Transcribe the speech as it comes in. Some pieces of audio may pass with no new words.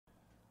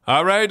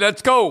All right,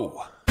 let's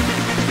go.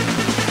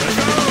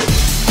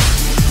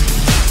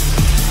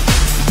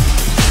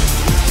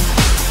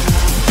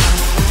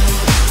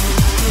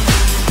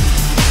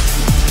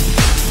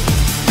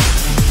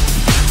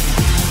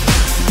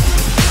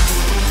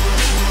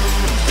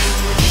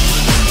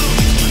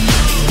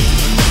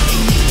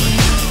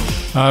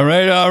 All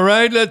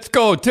right, let's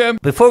go, Tim.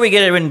 Before we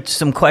get into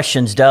some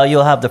questions, Del,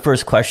 you'll have the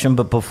first question.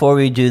 But before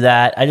we do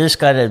that, I just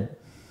got to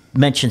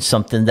mention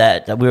something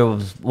that we were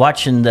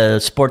watching the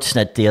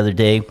Sportsnet the other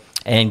day,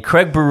 and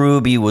Craig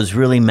Berube was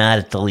really mad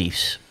at the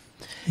Leafs.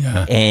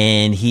 Yeah.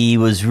 And he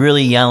was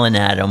really yelling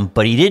at them,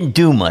 but he didn't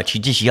do much. He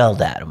just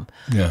yelled at them.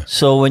 Yeah.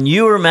 So when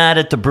you were mad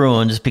at the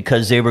Bruins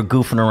because they were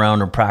goofing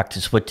around in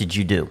practice, what did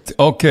you do?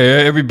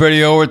 Okay,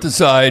 everybody over at the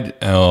side.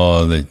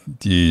 Oh,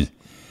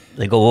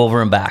 They go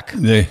over and back.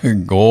 They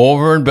go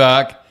over and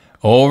back,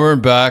 over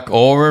and back,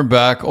 over and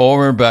back,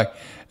 over and back.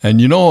 And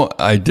you know,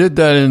 I did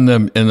that in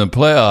the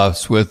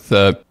playoffs with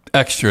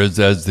extras,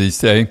 as they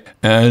say.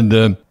 And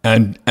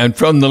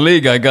from the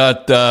league, I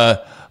got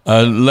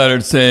a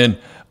letter saying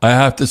I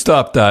have to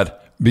stop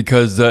that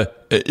because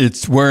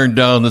it's wearing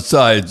down the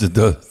sides of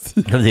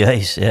the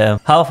ice. Yeah.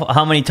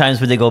 How many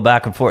times would they go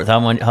back and forth?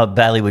 How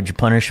badly would you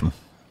punish them?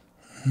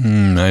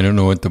 I don't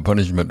know what the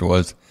punishment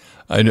was.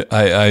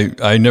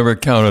 I never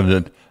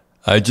counted it.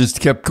 I just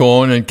kept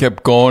going and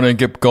kept going and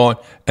kept going.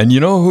 And you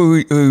know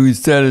who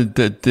said it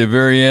at the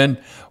very end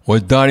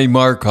was Donnie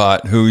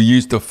Marcotte, who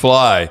used to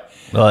fly.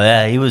 Oh,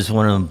 yeah. He was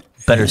one of the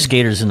better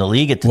skaters in the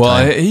league at the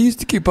time. Well, he used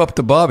to keep up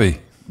to Bobby.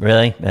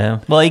 Really? Yeah.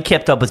 Well, he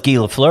kept up with Guy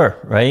Lafleur,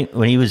 right?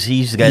 When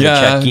he's the guy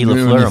that checked Guy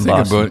Lafleur in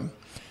Boston.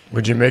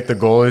 Would you make the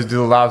goalies do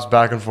the laps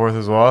back and forth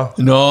as well?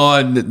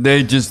 No,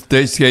 they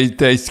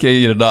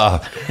skated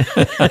off.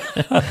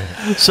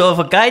 So if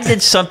a guy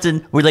did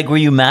something, were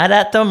you mad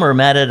at them or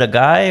mad at a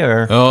guy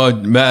or? Oh,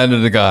 mad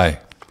at a guy.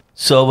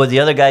 So would the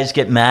other guys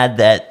get mad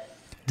that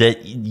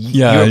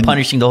you're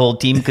punishing the whole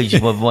team because you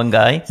have one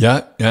guy?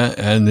 Yeah,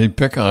 and they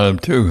pick on him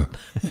too.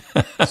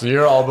 So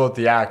you're all about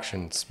the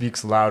action. It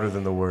speaks louder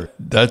than the word.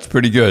 That's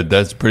pretty good.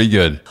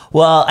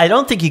 Well, I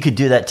don't think you could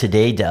do that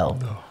today, Del.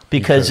 No.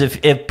 Because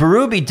if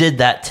Berube did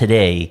that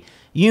today,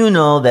 you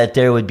know that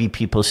there would be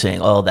people saying,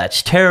 "Oh,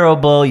 that's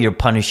terrible. You're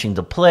punishing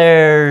the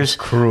players.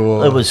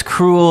 Cruel. It was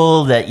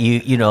cruel that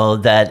you know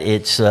that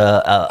it's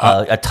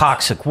a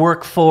toxic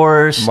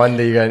workforce."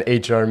 Monday you got an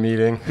HR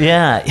meeting.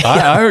 Yeah.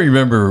 I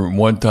remember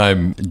one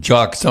time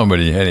Jock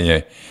somebody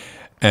anyway,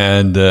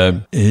 and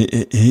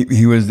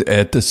he was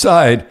at the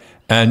side.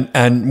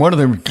 And one of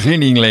the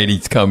cleaning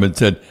ladies come and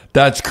said,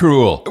 "That's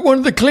cruel." One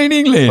of the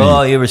cleaning ladies.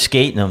 Oh, you were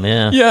skating them,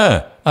 yeah.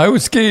 Yeah, I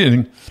was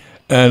skating,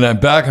 and I'm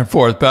back and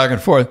forth.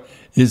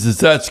 He says,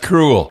 "That's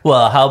cruel."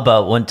 Well, how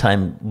about one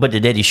time, what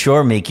did Eddie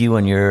Shore make you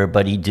and your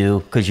buddy do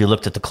because you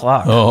looked at the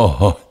clock?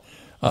 Oh,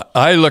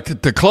 I looked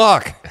at the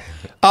clock.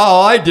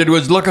 All I did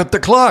was look at the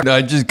clock.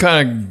 I just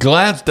kind of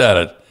glanced at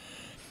it.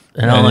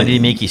 And how long did he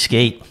make you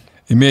skate?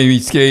 He made me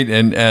skate,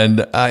 and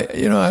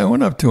I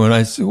went up to him and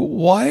I said,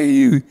 Why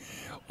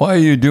are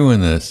you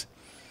doing this?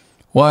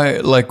 Why,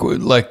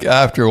 like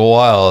after a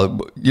while,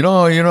 you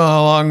know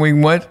how long we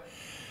went?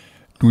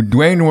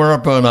 Dwayne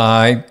Werp and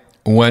I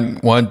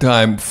went one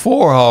time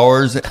 4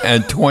 hours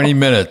and 20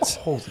 minutes.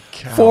 Holy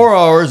cow. 4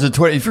 hours and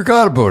 20. He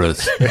forgot about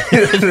us.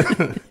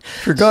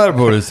 Forgot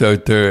about us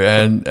out there.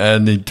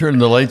 And he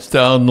turned the lights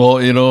down,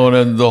 and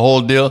then the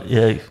whole deal.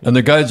 Yeah. And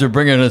the guys are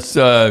bringing us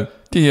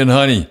tea and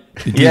honey.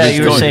 Yeah,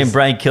 you were saying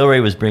Brian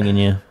Kilray was bringing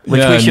you.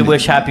 Which we should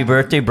wish happy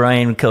birthday.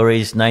 Brian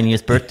Kilray's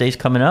 90th birthday's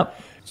coming up.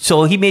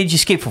 So he made you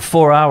skate for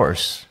 4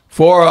 hours.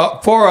 4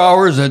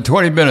 hours and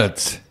 20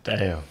 minutes.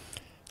 Damn.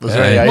 Was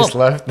there any ice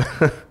left?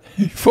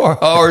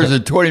 4 hours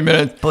and 20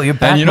 minutes. But your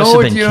back and you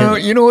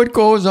know what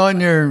goes on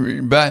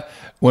your back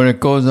when it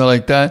goes on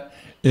like that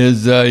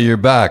is your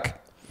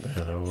back.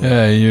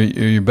 Yeah,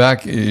 your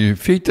back, your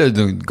feet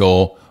doesn't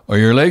go or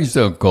your legs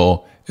don't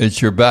go.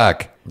 It's your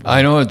back.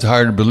 I know it's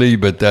hard to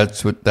believe, but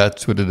that's what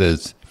it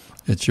is.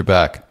 It's your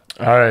back.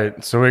 All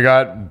right, so we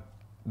got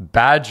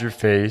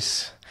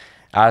Badgerface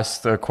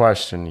asked a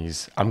question.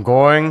 I'm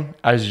going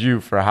as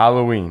you for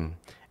Halloween.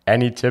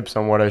 Any tips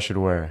on what I should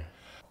wear?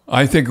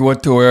 I think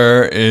what to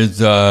wear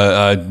is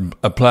a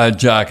plaid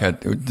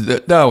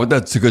jacket. No,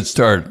 that's a good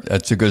start.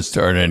 That's a good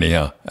start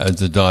anyhow.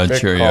 As a Don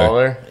Cherry.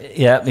 Collar.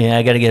 Yeah,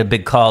 I got to get a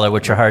big collar,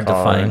 which are hard to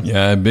find.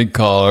 Yeah, a big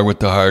collar with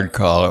the hard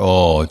collar.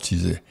 Oh,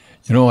 geez.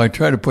 I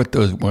tried to put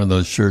one of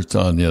those shirts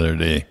on the other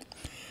day,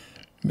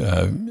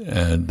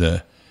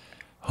 and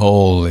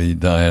holy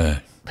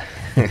Dinah!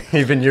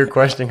 Even you're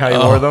questioning how you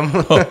wore them.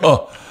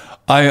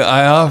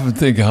 I often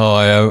think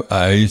how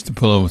I used to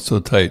pull them so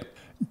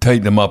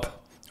tighten them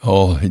up.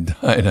 Holy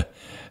Dinah!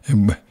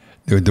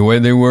 The way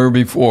they were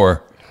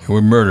before, they were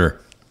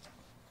murder.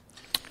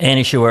 And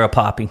you should wear a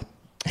poppy.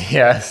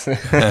 Yes.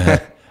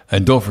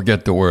 And don't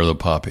forget to wear the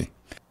poppy.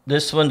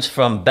 This one's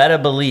from Better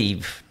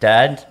Believe,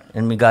 Dad.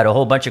 And we got a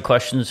whole bunch of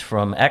questions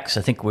from X.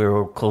 I think we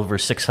were over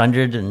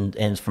 600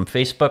 and from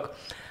Facebook.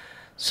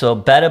 So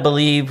Better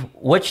Believe,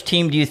 which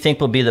team do you think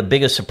will be the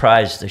biggest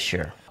surprise this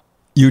year?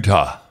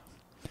 Utah.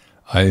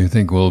 I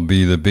think will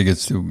be the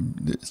biggest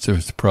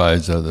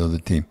surprise of the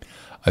team.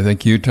 I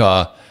think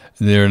Utah,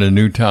 they're in a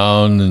new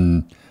town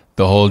and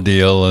the whole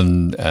deal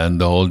and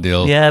the whole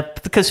deal. Yeah,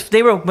 because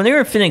when they were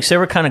in Phoenix, they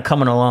were kind of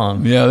coming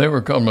along. Yeah, they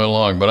were coming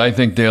along, but I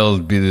think they'll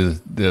be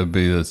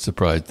the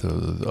surprise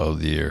of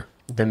the year.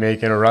 They're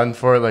making a run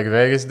for it like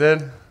Vegas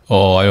did?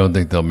 Oh, I don't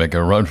think they'll make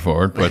a run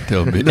for it, but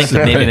they'll be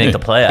Maybe make the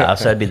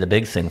playoffs. That'd be the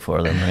big thing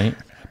for them, right?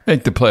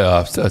 Make the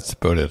playoffs. That's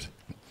about it.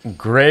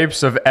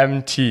 Grapes of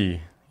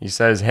MT. He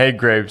says, "Hey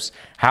Grapes,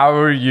 how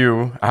are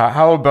you?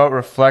 How about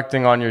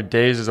reflecting on your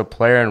days as a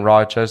player in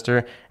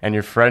Rochester and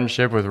your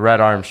friendship with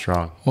Red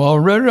Armstrong?" Well,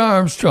 Red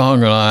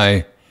Armstrong and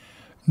I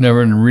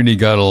never really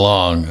got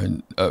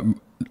along.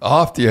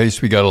 Off the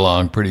ice, we got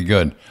along pretty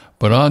good,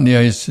 but on the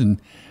ice, and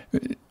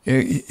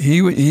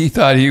he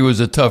thought he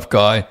was a tough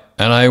guy,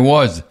 and I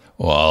was.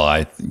 Well,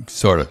 I think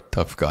sort of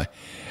tough guy,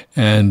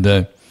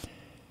 and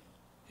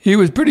he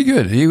was pretty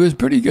good.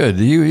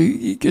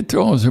 He could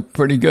throw us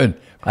pretty good.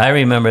 I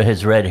remember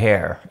his red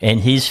hair, and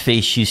his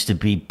face used to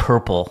be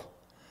purple.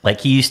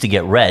 Like he used to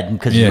get red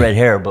because of red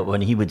hair, but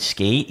when he would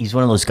skate, he's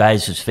one of those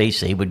guys whose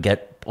face, he would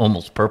get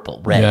almost purple,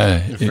 red.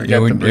 Yeah,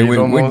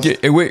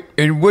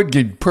 it would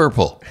get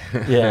purple.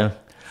 Yeah.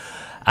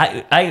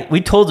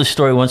 We told the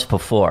story once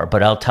before,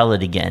 but I'll tell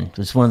it again.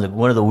 It's one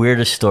of the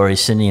weirdest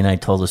stories Cindy and I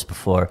told us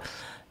before.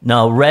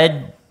 Now,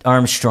 Red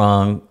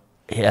Armstrong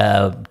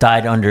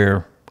died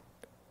under,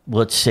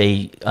 let's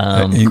say,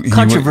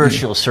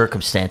 controversial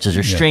circumstances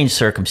or strange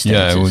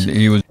circumstances.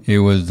 Yeah, he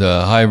was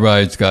a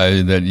high-rise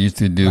guy that used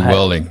to do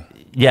welding.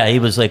 Yeah, he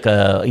was like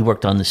he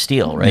worked on the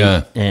steel, right?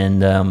 Yeah. And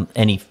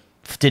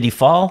did he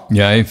fall?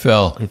 Yeah, he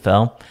fell. He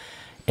fell.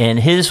 And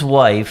his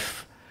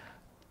wife,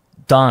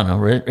 Donna,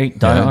 right?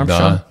 Donna Armstrong.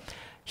 Donna.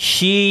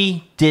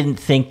 She didn't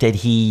think that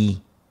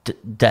he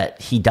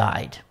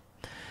died.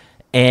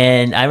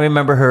 And I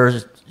remember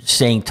her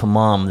saying to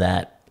Mom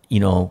that,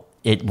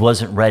 it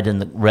wasn't red in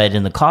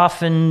the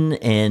coffin,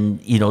 and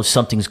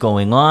something's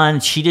going on.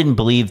 She didn't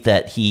believe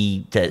that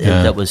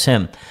that was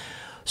him.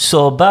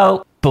 So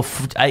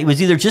it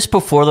was either just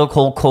before the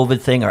whole COVID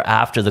thing or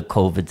after the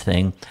COVID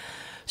thing.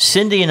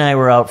 Cindy and I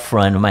were out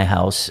front of my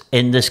house,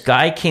 and this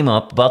guy came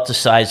up about the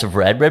size of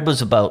Red. Red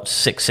was about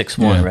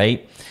 6'1",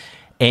 right?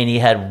 And he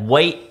had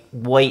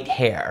white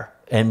hair.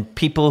 And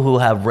people who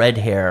have red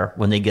hair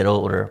when they get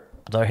older,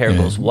 their hair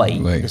goes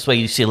white. That's why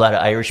you see a lot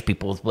of Irish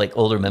people with like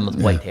older men with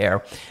white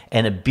hair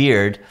and a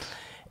beard.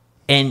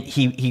 And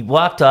he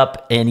walked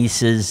up and he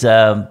says,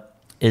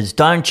 "Is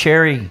Don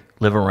Cherry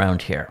live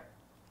around here?"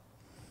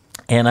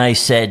 And I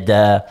said,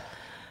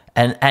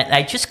 and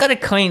I just got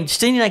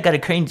Cindy and I got a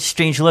kind of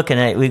strange look, and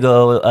I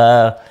go,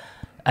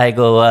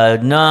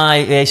 "No,"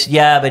 I said,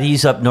 "Yeah, but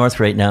he's up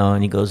north right now."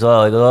 And he goes, "Oh,"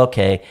 I go,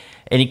 "Okay."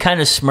 And he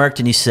kind of smirked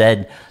and he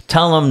said,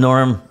 "Tell him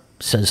Norm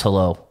says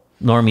hello.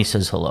 Normie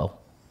says hello."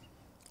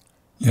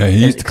 Yeah,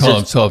 he used to call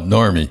himself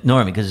Normie.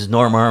 Normie, because it's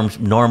Norm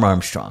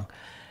Armstrong.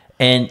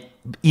 And,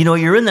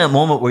 you're in that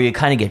moment where you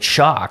kind of get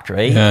shocked,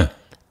 right? Yeah.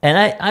 And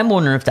I'm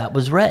wondering if that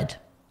was Red.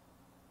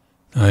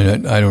 I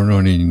don't know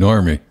any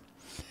Normie.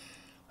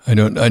 I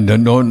don't know. I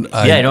don't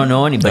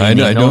know anybody named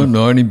Normie. I don't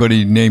know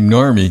anybody named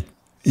Normie.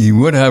 He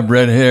would have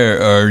red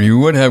hair, or he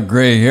would have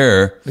gray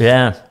hair.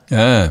 Yeah.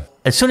 Yeah.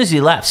 As soon as he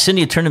left,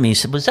 Cindy turned to me and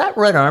said, "Was that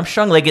Red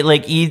Armstrong?" I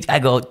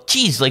go,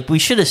 "Geez, we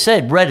should have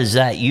said, Red, is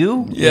that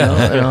you?" Yeah.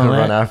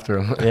 Run after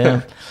him.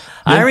 Yeah.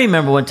 I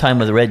remember one time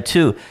with Red,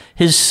 too.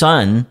 His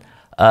son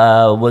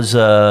was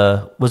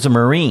a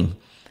Marine,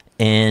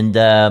 and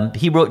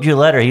he wrote you a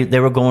letter. They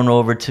were going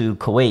over to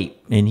Kuwait,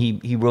 and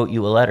he wrote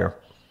you a letter.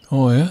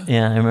 Oh, yeah?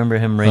 Yeah, I remember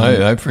him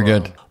writing. I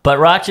forget. But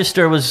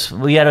Rochester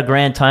we had a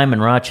grand time in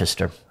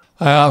Rochester.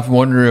 I often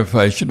wonder if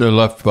I should have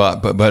left,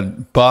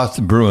 but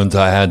Boston Bruins,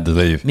 I had to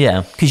leave.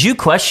 Yeah, because you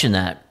questioned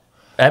that.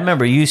 I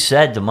remember you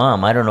said to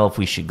Mom, "I don't know if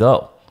we should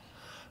go."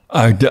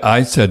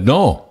 I said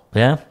no.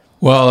 Yeah?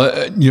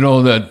 Well, you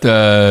know that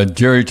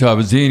Jerry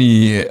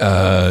Tabazzini...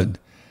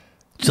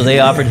 So they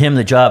offered him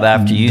the job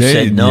after you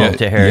said no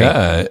to Harry.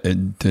 Yeah,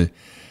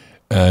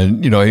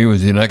 and he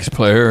was an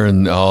ex-player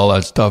and all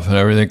that stuff and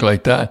everything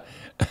like that.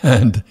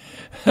 And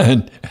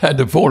had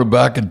to phone him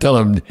back and tell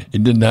him he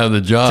didn't have the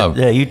job.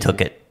 Yeah, you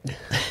took it.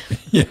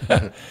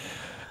 Yeah,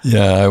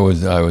 I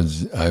was.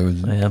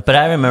 Yeah, but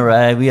I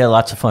remember we had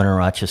lots of fun in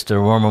Rochester.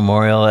 War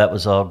Memorial, that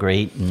was all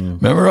great. And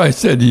remember, I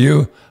said to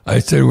you,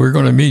 we're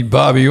going to meet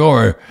Bobby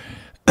Orr.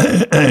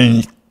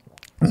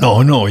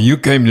 No, you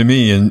came to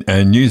me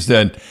and you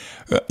said,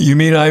 "You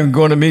mean I'm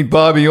going to meet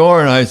Bobby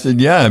Orr?" And I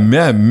said, "Yeah,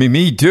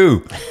 me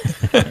too."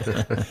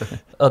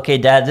 Okay,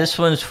 Dad, this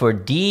one's for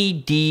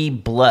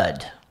DD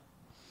Blood.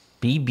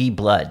 BB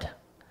Blood.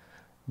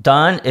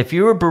 Don, if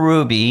you were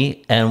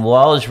Berube and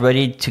Wall is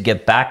ready to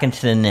get back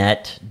into the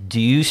net,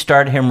 do you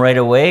start him right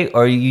away,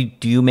 or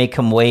do you make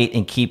him wait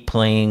and keep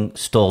playing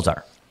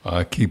Stolzar?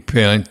 I keep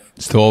playing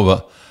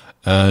Stova,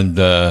 and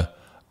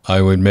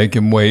I would make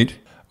him wait.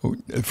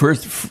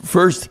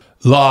 First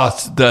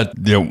loss that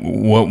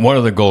one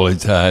of the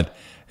goalies had,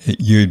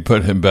 you'd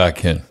put him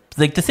back in.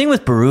 like the thing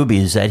with Berube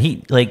is that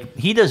he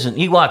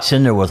walks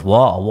in there with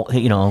Wall.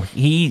 You know,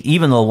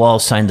 even though Wall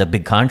signed a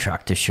big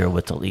contract this year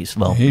with the Leafs,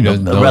 He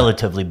doesn't a know.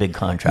 relatively big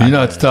contract. You're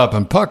not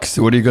stopping pucks.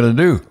 What are you going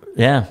to do?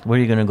 Yeah, what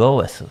are you going to go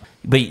with?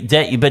 But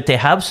they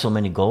have so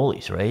many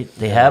goalies, right?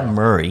 They have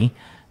Murray,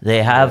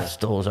 they have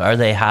Stolzar,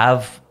 they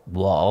have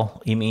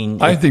Wall. I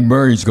mean, I think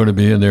Murray's going to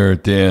be in there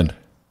at the end.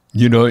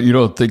 You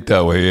don't think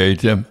that way, eh,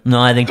 Tim?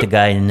 no, I think the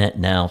guy in net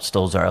now,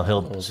 Stolzar,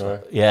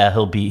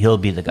 he'll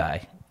be the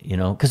guy. You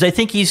know, because I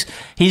think he's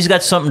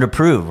got something to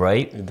prove,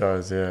 right? He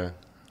does, yeah.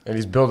 And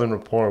he's building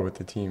rapport with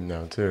the team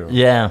now too.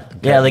 Yeah,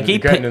 like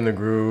getting in the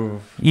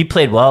groove. He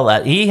played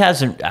well. He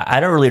hasn't. I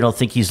don't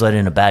think he's let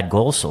in a bad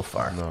goal so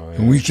far. No,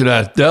 And we should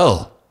ask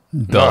Dell.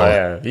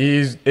 yeah.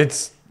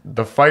 It's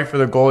the fight for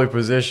the goalie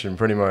position,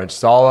 pretty much.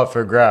 It's all up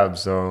for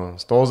grabs. So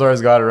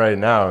Stolzar's got it right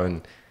now,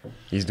 and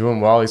he's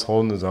doing well. He's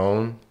holding his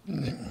own.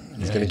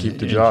 He's going to keep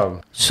the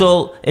job.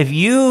 So if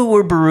you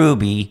were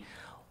Berube,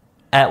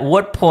 at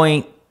what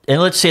point? And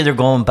let's say they're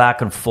going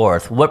back and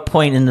forth. What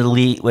point in the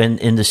league,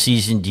 in the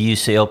season, do you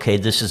say, okay,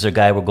 this is a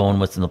guy we're going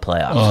with in the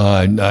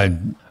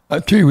playoffs?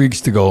 3 weeks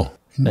to go.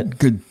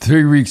 Good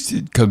 3 weeks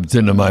comes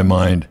into my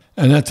mind,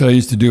 and that's what I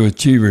used to do with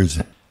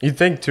Cheevers. You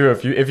think too,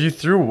 if you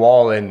threw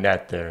Wall in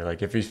net there,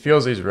 like if he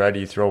feels he's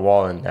ready, throw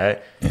Wall in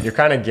net. You're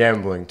kind of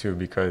gambling too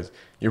because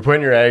you're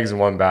putting your eggs in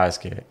one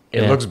basket.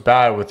 It looks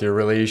bad with your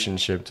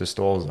relationship to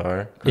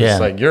Stolzar.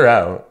 It's like you're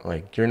out,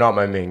 like you're not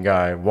my main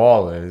guy.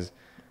 Wall is.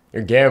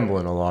 You're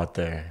gambling a lot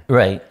there.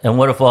 Right. And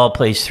what if Wall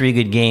plays 3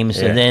 good games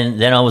and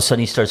then all of a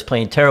sudden he starts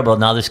playing terrible?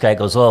 Now this guy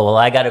goes, oh, well,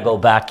 I got to go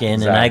back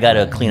in and I got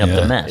to clean up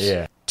the mess.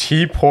 Yeah.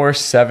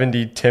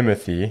 T-Poor70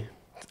 Timothy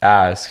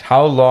asks,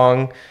 how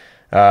long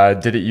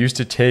did it used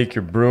to take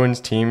your Bruins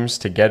teams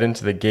to get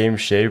into the game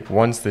shape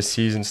once the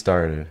season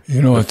started?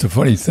 You know, it's a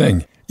funny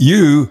thing.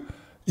 You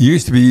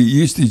used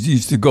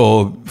to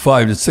go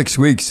 5 to 6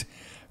 weeks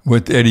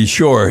with Eddie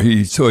Shore.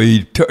 He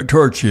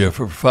tortured you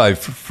for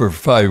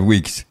five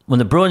weeks. When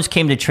the Bruins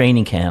came to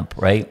training camp,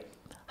 right?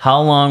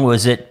 How long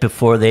was it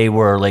before they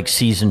were like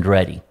seasoned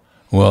ready?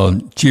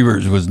 Well,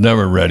 Cheevers was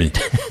never ready.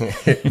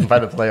 By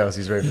the playoffs,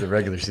 he's ready for the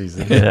regular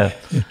season. Yeah.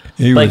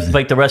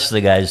 Like the rest of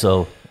the guys,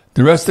 though.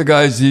 The rest of the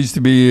guys used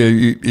to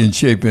be in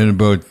shape in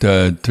about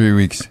 3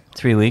 weeks.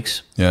 3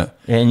 weeks? Yeah.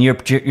 And your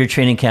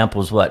training camp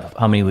was what?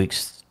 How many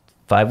weeks?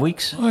 5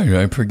 weeks?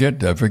 I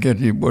forget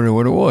what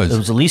it was. It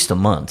was at least a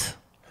month.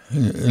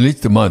 At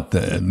least a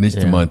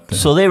month.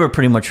 So they were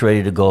pretty much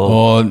ready to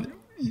go Oh,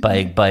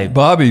 by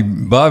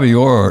Bobby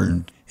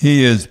Orr,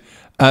 he is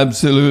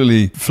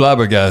absolutely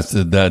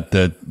flabbergasted that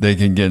they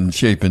can get in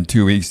shape in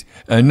 2 weeks.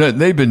 And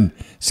they've been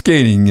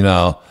skating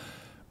now,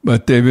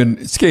 but they've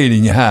been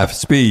skating half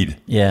speed.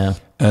 Yeah.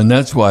 And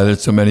that's why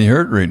there's so many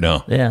hurt right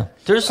now. Yeah.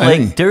 There's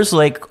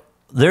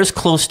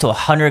close to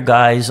 100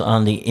 guys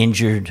on the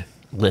injured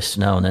list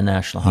now in the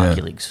National Hockey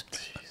Leagues.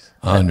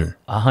 100.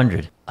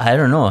 100. I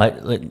don't know.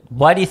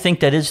 Why do you think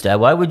that is, Dad?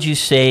 Why would you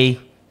say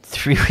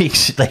 3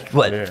 weeks,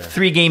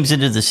 3 games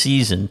into the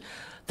season,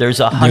 there's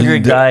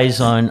 100 guys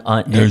on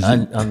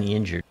the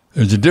injured?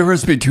 There's a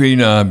difference between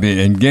being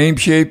in game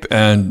shape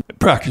and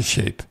practice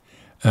shape.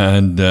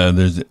 And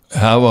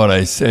how about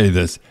I say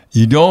this?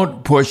 You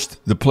don't push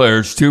the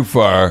players too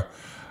far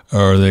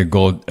or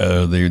they'll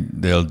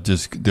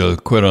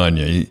quit on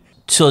you.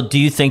 So do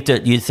you think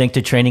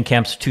the training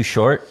camps are too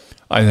short?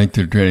 I think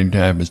the training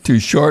camp is too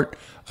short.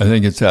 I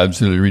think it's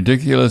absolutely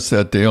ridiculous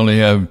that they only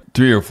have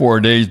 3 or 4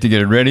 days to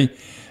get it ready,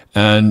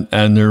 and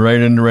they're right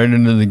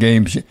into the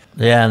game.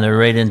 Yeah, and they're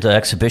right into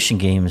exhibition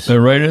games.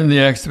 They're right into the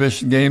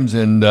exhibition games,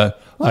 and I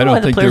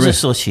don't think the Players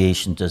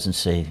Association doesn't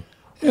say.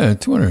 Yeah,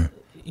 it's winter.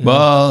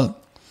 Well,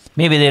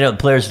 maybe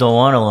players don't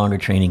want a longer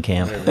training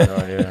camp.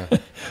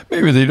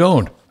 Maybe they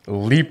don't.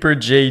 Leaper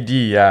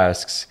JD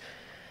asks,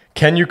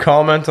 can you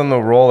comment on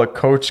the role a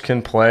coach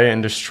can play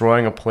in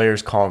destroying a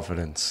player's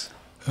confidence?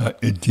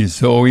 It is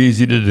so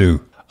easy to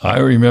do. I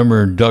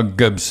remember Doug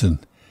Gibson.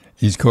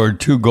 He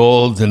scored 2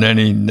 goals, and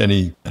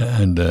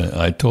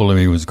I told him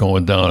he was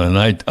going down, and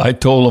I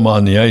told him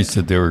on the ice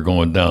that they were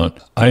going down.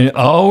 I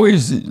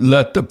always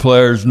let the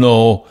players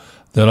know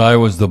that I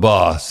was the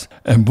boss.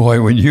 And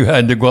boy, when you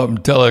had to go up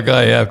and tell a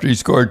guy after he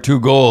scored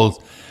 2 goals,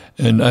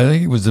 and I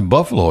think it was in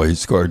Buffalo he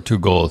scored 2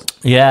 goals.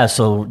 Yeah,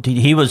 so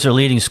he was their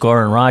leading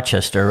scorer in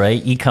Rochester,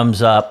 right? He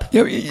comes up,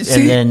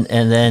 and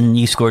then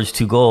he scores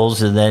 2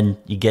 goals, and then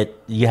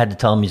you had to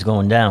tell him he's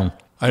going down.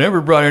 I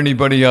never brought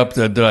anybody up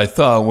that I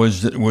thought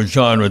was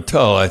Jean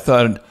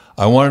Rattel.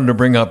 I wanted to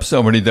bring up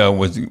somebody that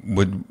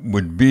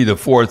would be the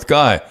 4th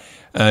guy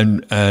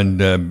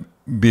and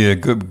be a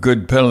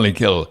good penalty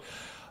killer.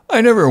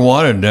 I never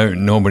wanted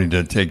nobody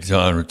to take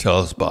Jean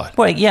Rattel's spot.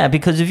 Right, yeah,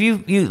 because if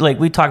you like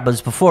we talked about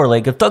this before,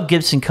 like if Doug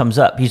Gibson comes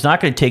up, he's not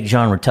going to take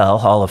Jean Rattel,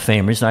 Hall of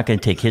Famer. He's not going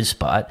to take his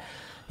spot.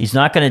 He's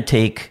not going to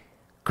take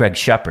Greg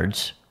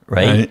Shepard's,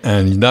 right?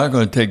 And he's not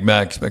going to take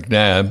Max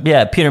McNabb.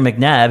 Yeah, Peter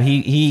McNabb.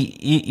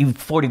 He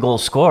 40-goal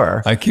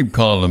scorer. I keep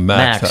calling him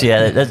Max. Max,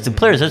 yeah, that's the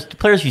players. The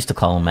players used to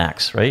call him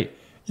Max, right?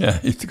 Yeah,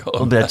 he used to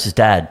call him. That's his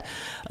dad.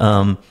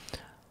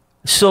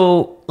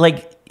 So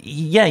like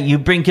yeah, you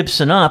bring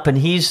Gibson up, and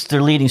he's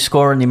their leading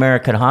scorer in the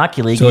American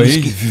Hockey League. So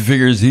he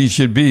figures he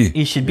should be.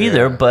 He should be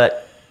there,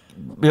 but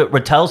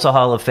Rattel's a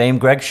Hall of Fame.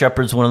 Greg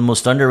Shepard's one of the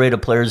most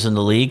underrated players in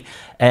the league,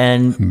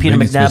 and Peter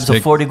McNabb's a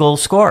 40-goal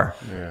scorer.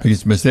 Yeah.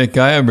 Biggest mistake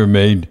I ever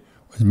made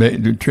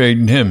was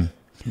trading him.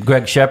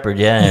 Greg Shepard,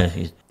 yeah.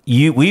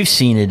 We've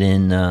seen it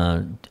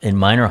in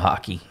minor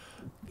hockey,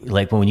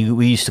 like when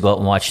we used to go out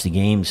and watch the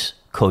games.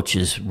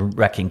 Coaches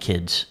wrecking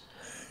kids,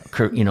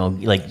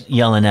 like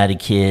yelling at a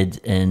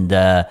kid and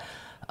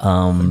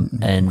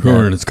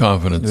ruining his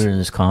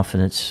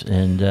confidence.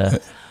 And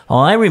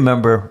I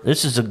remember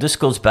this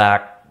goes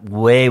back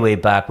way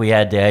back. We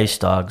had the Ice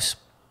Dogs,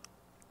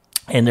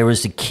 and there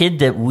was a kid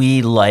that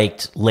we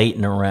liked late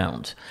in the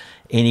round,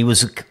 and he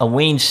was a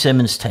Wayne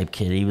Simmons type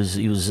kid. He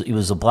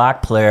was a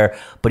black player,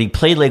 but he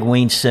played like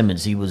Wayne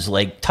Simmons. He was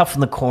like tough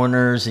in the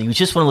corners, and he was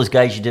just one of those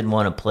guys you didn't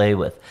want to play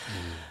with.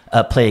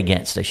 Play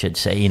against, I should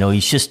say. He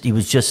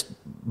was just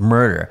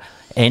murder,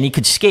 and he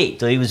could skate.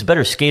 He was a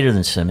better skater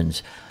than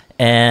Simmons,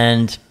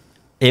 and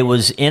it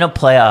was in a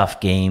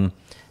playoff game,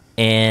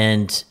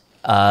 and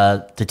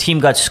the team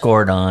got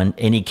scored on,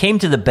 and he came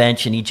to the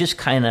bench, and he just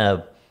kind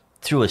of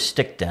threw a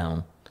stick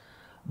down,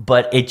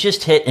 but it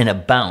just hit and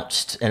it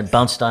bounced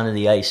onto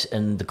the ice,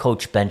 and the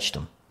coach benched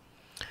him.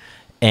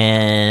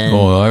 And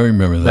I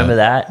remember that. Remember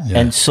that? Yeah.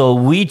 And so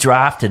we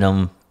drafted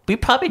him. We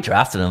probably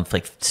drafted him for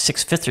like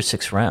fifth or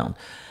sixth round.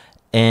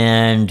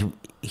 And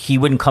he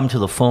wouldn't come to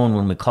the phone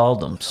when we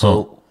called him.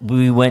 So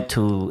we went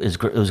to his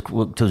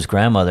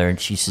grandmother, and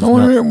she says, what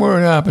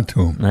happened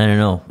to him? I don't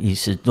know. He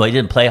said, well, he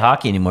didn't play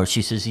hockey anymore.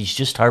 She says he's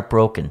just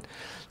heartbroken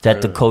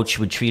that the coach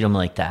would treat him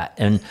like that.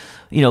 And,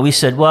 we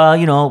said, well,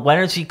 why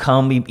doesn't he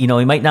come? He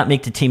might not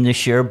make the team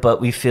this year,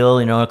 but we feel,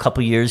 in a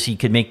couple of years he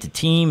could make the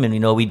team. And,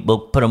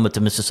 we'll put him with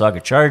the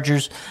Mississauga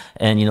Chargers.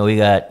 And, we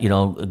got,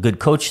 a good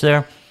coach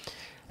there.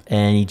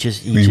 And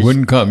he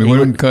wouldn't come. He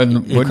wouldn't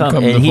come.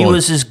 And he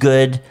was as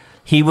good.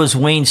 He was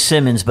Wayne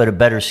Simmons, but a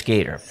better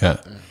skater. Yeah,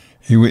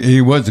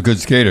 he was a good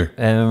skater.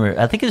 I remember.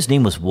 I think his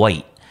name was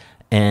White,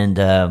 and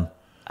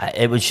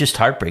it was just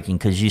heartbreaking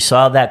because you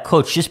saw that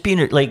coach just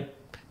being like,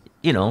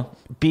 well,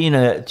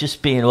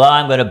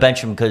 I'm going to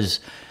bench him because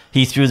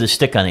he threw the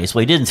stick on the ice. Well,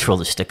 he didn't throw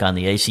the stick on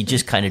the ice. He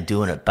just kind of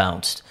doing it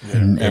bounced.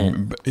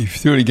 And he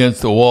threw it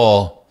against the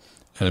wall,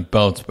 and it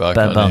bounced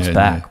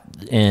back.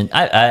 And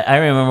I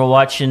remember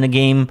watching the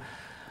game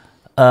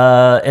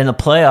in the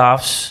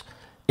playoffs.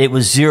 It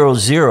was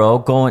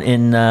 0-0 going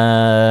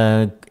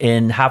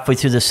in halfway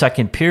through the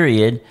second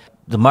period.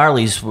 There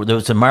was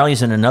the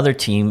Marlies and another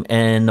team,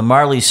 and the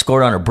Marlies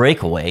scored on a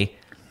breakaway,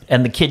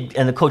 and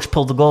the coach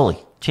pulled the goalie,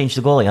 changed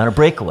the goalie on a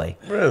breakaway.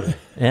 Really?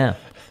 Yeah.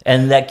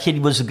 And that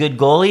kid was a good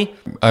goalie.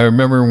 I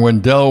remember when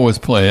Dell was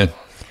playing.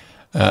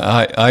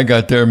 I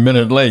got there a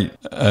minute late,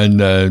 and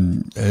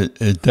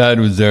his dad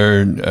was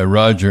there,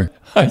 Roger.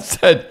 I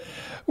said,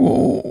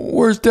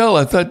 "Where's Dell?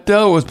 I thought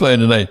Dell was playing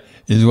tonight."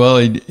 He said, "Well,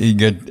 he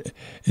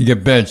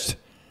get benched."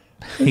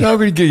 How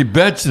could he get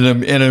benched in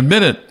a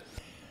minute?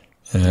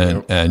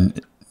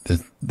 And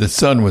the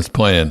son was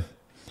playing.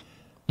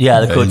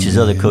 Yeah, the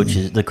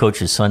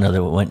coach's son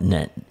went in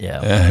net.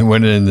 Yeah,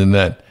 went in the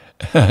net.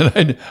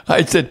 And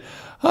I said,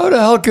 how the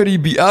hell could he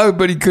be?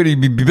 Everybody could he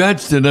be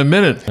benched in a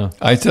minute? Oh.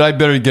 I said, I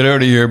better get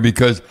out of here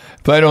because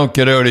if I don't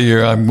get out of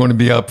here, I'm going to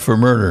be up for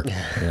murder.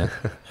 Yeah.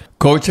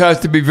 Coach has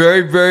to be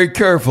very, very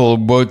careful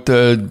about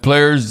the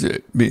players,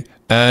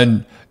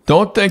 and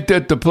don't think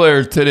that the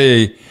players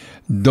today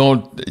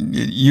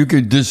you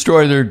could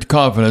destroy their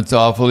confidence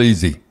awful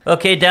easy.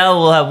 Okay,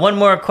 Dal, we'll have one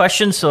more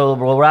question, so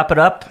we'll wrap it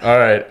up. All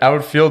right,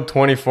 Outfield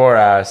 24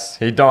 asks,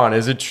 hey Don,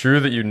 is it true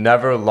that you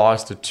never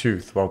lost a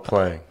tooth while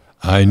playing?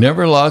 I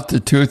never lost a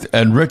tooth,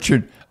 and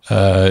Richard,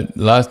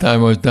 last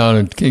time I was down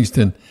in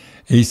Kingston,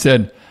 he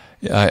said,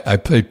 I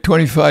played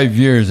 25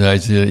 years,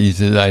 and he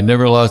said, I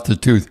never lost a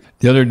tooth.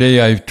 The other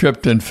day I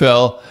tripped and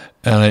fell,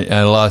 and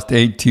I lost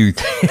 8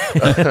 teeth.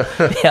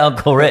 Yeah,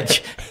 Uncle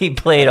Rich, he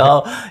played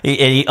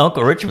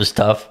Uncle Rich was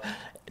tough.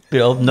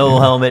 No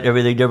helmet,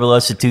 everything, never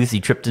lost a tooth. He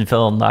tripped and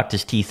fell and knocked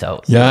his teeth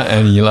out. Yeah,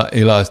 and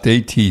he lost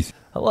 8 teeth.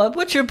 Well,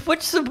 what's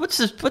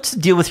the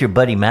deal with your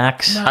buddy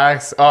Max?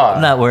 Max,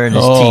 not wearing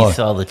his teeth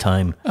all the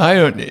time. I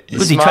don't.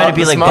 Was he trying to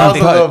be like Bobby?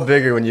 A little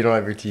bigger when you don't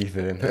have your teeth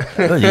in.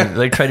 Was he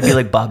like trying to be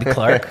like Bobby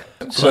Clark?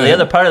 So the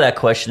other part of that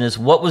question is,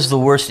 what was the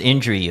worst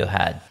injury you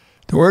had?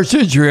 The worst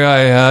injury I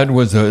had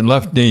was a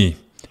left knee,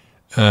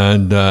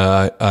 and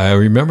I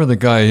remember the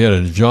guy hit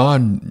it,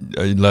 John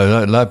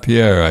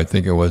Lapierre, I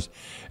think it was.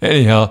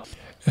 Anyhow,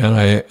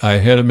 and I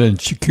hit him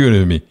and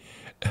secured me.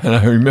 And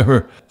I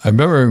remember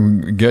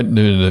getting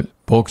in the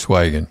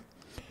Volkswagen,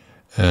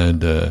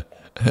 and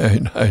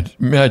I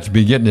imagine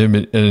me getting him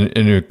in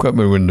the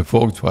equipment in the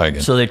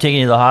Volkswagen. So they're taking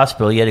you to the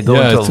hospital. You had to go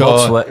into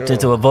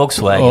a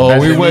Volkswagen. Oh,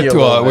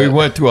 we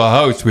went to a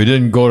house. We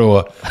didn't go to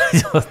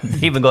a.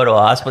 Even go to a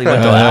hospital. You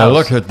went to a house. I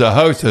looked at the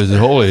house. I said,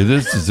 "Holy,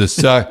 this is a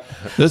sack.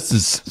 This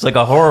is." It's like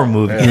a horror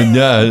movie.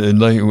 Yeah, and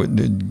like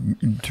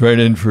right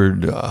in for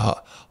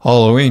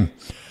Halloween.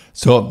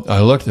 So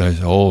I looked and I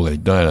said, holy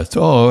Dinah.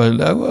 So,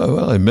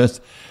 well, I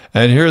missed.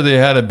 And here they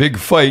had a big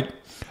fight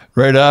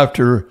right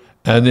after,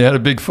 and they had a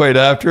big fight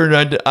after,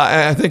 and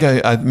I think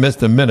I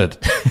missed a minute.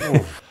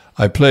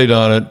 I played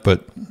on it,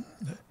 but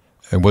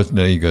it wasn't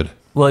any good.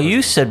 Well,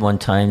 you said one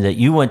time that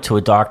you went to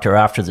a doctor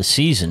after the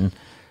season,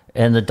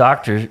 and the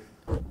doctor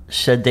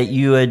said that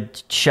you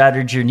had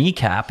shattered your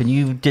kneecap, and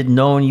you didn't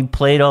know, and you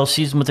played all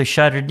season with a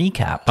shattered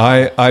kneecap.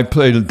 I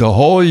played the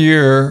whole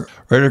year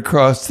right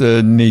across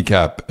the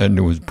kneecap, and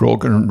it was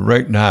broken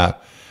right in half,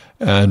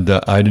 and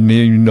I didn't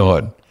even know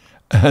it.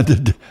 And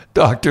the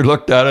doctor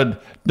looked at it,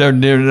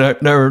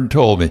 never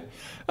told me.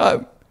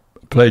 I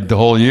played the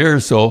whole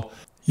year, so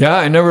yeah,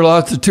 I never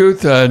lost a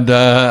tooth, and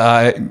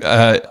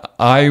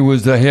I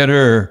was the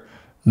hitter,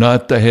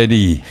 not the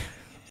headie.